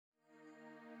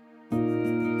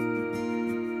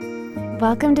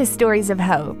Welcome to Stories of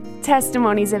Hope,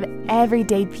 testimonies of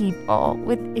everyday people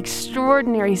with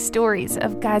extraordinary stories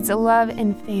of God's love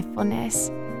and faithfulness.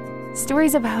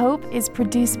 Stories of Hope is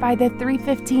produced by the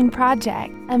 315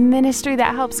 Project, a ministry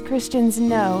that helps Christians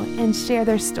know and share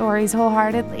their stories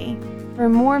wholeheartedly. For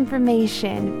more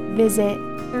information, visit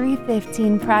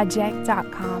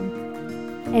 315project.com.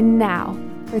 And now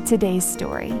for today's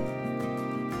story.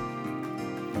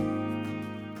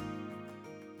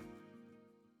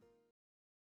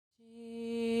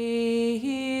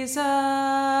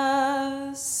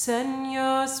 Jesus, send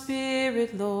your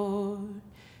Spirit, Lord,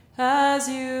 as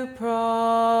you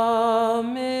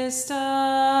promised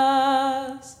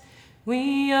us.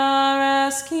 We are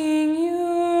asking you,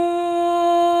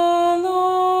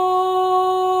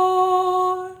 Lord,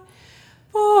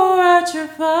 pour out your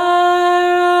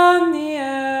fire on the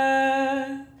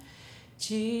earth.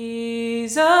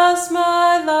 Jesus,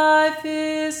 my life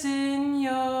is in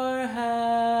your hands.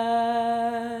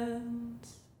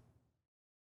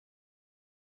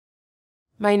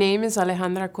 My name is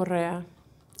Alejandra Correa,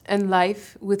 and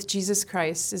life with Jesus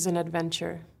Christ is an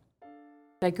adventure.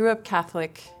 I grew up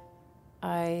Catholic.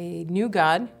 I knew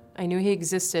God. I knew He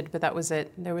existed, but that was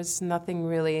it. There was nothing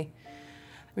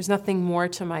more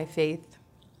to my faith.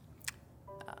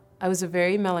 I was a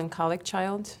very melancholic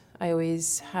child. I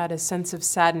always had a sense of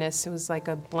sadness. It was like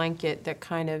a blanket that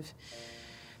kind of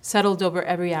settled over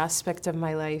every aspect of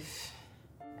my life.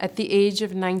 At the age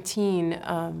of 19,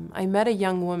 I met a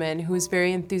young woman who was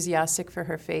very enthusiastic for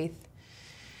her faith.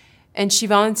 And she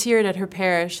volunteered at her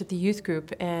parish at the youth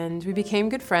group, and we became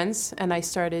good friends, and I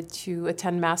started to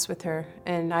attend Mass with her.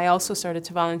 And I also started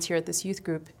to volunteer at this youth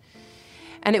group.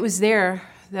 And it was there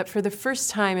that for the first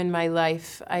time in my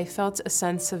life, I felt a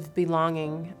sense of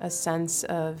belonging, a sense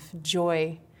of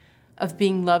joy, of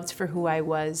being loved for who I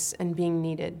was and being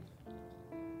needed.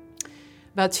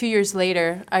 About 2 years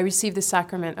later, I received the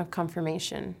sacrament of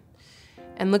confirmation.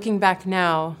 And looking back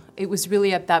now, it was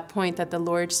really at that point that the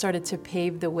Lord started to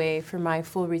pave the way for my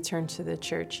full return to the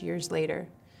church years later.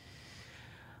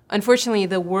 Unfortunately,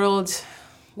 the world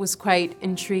was quite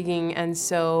intriguing, and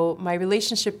so my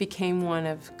relationship became one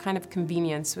of kind of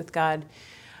convenience with God.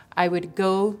 I would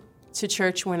go to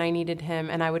church when I needed Him,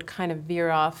 and I would kind of veer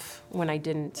off when I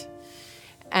didn't.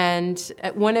 And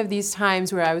at one of these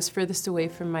times where I was furthest away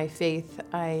from my faith,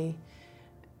 I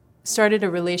started a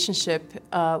relationship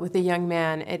with a young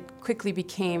man. It quickly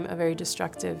became a very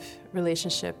destructive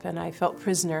relationship, and I felt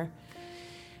prisoner.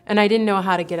 And I didn't know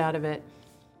how to get out of it.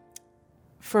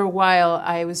 For a while,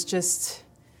 I was just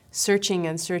searching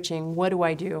and searching. What do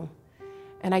I do?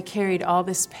 And I carried all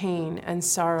this pain and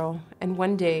sorrow. And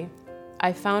one day,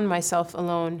 I found myself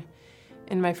alone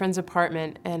in my friend's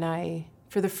apartment, and I,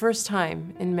 for the first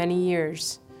time in many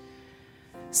years,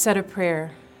 said a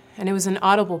prayer. And it was an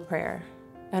audible prayer.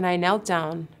 And I knelt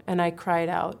down and I cried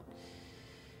out,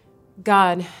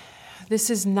 God, this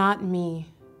is not me.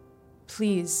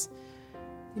 Please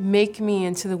make me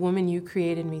into the woman you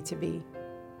created me to be.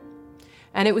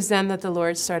 And it was then that the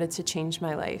Lord started to change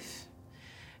my life.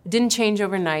 It didn't change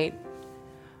overnight.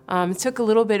 It took a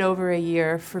little bit over a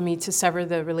year for me to sever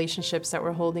the relationships that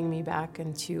were holding me back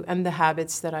and to end the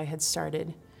habits that I had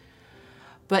started.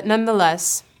 But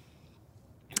nonetheless,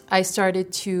 I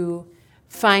started to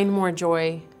find more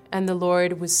joy, and the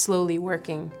Lord was slowly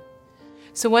working.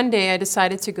 So one day I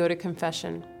decided to go to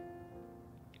confession.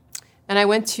 And I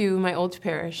went to my old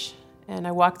parish, and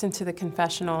I walked into the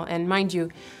confessional, and mind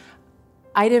you,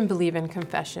 I didn't believe in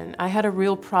confession. I had a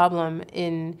real problem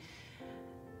in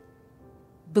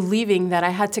believing that I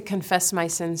had to confess my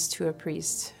sins to a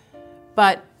priest.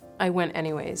 But I went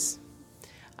anyways.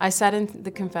 I sat in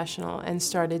the confessional and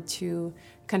started to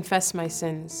confess my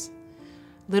sins.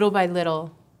 Little by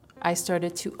little, I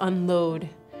started to unload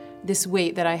this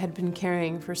weight that I had been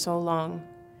carrying for so long.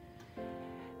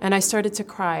 And I started to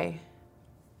cry.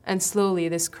 And slowly,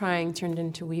 this crying turned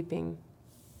into weeping.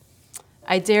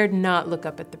 I dared not look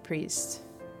up at the priest.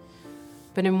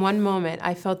 But in one moment,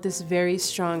 I felt this very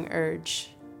strong urge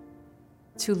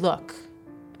to look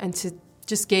and to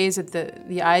just gaze at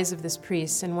the eyes of this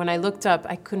priest. And when I looked up,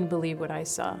 I couldn't believe what I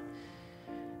saw.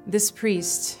 This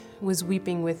priest was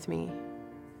weeping with me.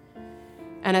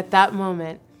 And at that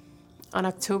moment, on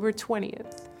October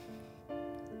 20th,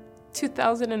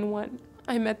 2001,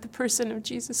 I met the person of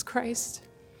Jesus Christ.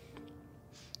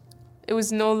 It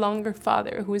was no longer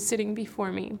Father who was sitting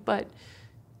before me, but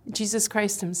Jesus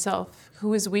Christ Himself, who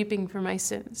was weeping for my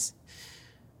sins,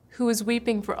 who was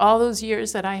weeping for all those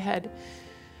years that I had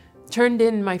turned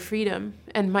in my freedom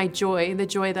and my joy, the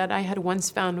joy that I had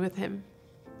once found with Him.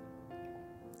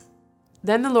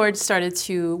 Then the Lord started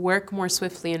to work more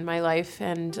swiftly in my life,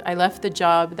 and I left the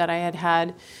job that I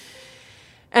had.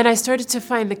 And I started to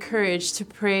find the courage to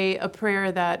pray a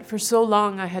prayer that for so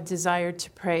long I had desired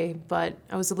to pray, but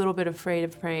I was a little bit afraid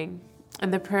of praying.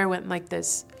 And the prayer went like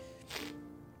this: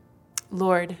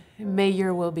 Lord, may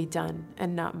your will be done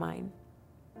and not mine.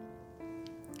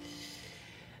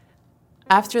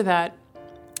 After that,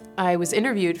 I was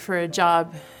interviewed for a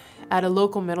job at a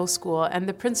local middle school, and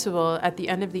the principal at the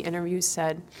end of the interview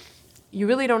said, "You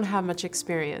really don't have much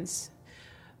experience,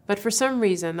 but for some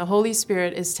reason, the Holy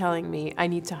Spirit is telling me I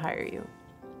need to hire you."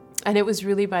 And it was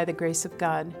really by the grace of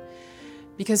God,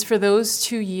 because for those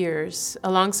 2 years,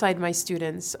 alongside my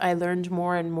students, I learned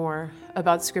more and more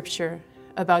about Scripture,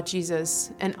 about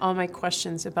Jesus, and all my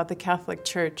questions about the Catholic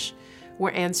Church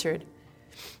were answered.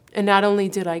 And not only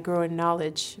did I grow in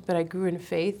knowledge, but I grew in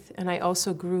faith, and I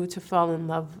also grew to fall in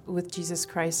love with Jesus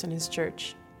Christ and His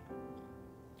church.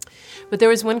 But there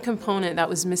was one component that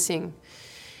was missing.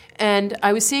 And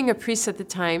I was seeing a priest at the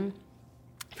time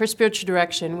for spiritual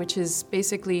direction, which is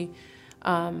basically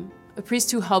a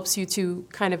priest who helps you to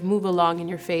kind of move along in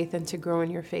your faith and to grow in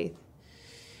your faith.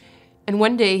 And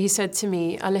one day he said to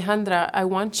me, "Alejandra, I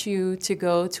want you to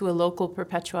go to a local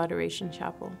perpetual adoration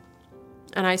chapel."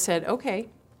 And I said, "Okay."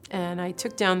 And I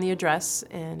took down the address,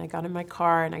 and I got in my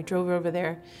car, and I drove over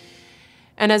there.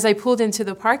 And as I pulled into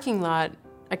the parking lot,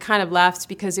 I kind of laughed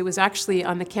because it was actually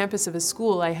on the campus of a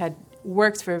school I had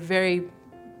worked for a very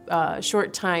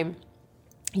short time,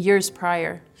 years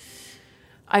prior.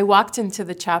 I walked into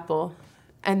the chapel,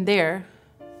 and there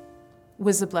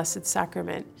was the Blessed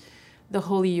Sacrament, the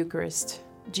Holy Eucharist,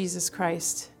 Jesus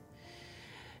Christ.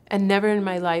 And never in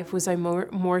my life was I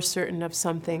more certain of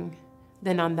something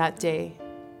than on that day,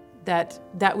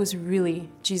 that was really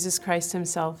Jesus Christ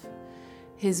Himself,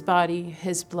 His body,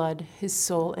 His blood, His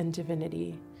soul, and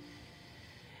divinity.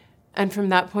 And from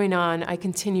that point on, I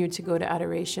continued to go to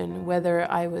adoration, whether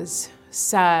I was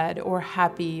sad or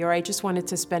happy or I just wanted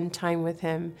to spend time with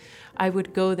Him. I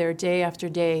would go there day after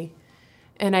day,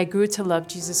 and I grew to love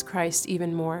Jesus Christ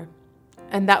even more.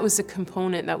 And that was a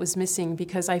component that was missing,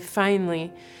 because I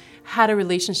finally had a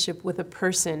relationship with a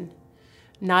person,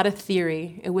 not a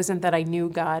theory. It wasn't that I knew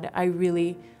God. I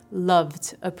really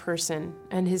loved a person,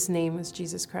 and His name was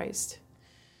Jesus Christ.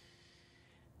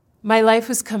 My life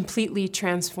was completely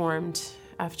transformed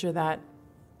after that.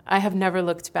 I have never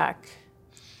looked back.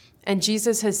 And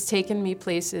Jesus has taken me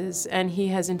places, and He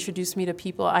has introduced me to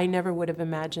people I never would have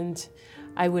imagined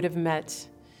I would have met.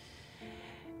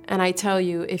 And I tell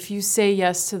you, if you say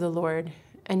yes to the Lord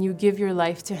and you give your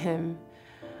life to Him,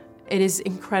 it is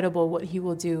incredible what He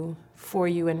will do for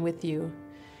you and with you,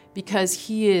 because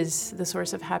He is the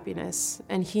source of happiness,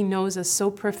 and He knows us so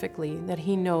perfectly that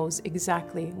He knows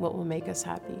exactly what will make us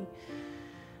happy.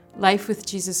 Life with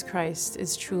Jesus Christ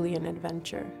is truly an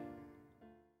adventure.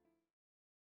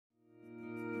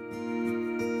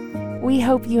 We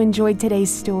hope you enjoyed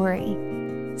today's story.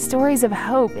 Stories of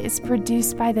Hope is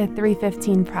produced by the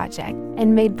 315 Project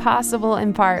and made possible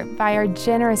in part by our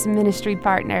generous ministry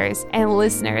partners and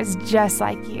listeners just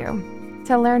like you.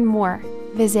 To learn more,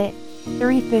 visit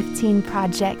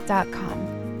 315project.com.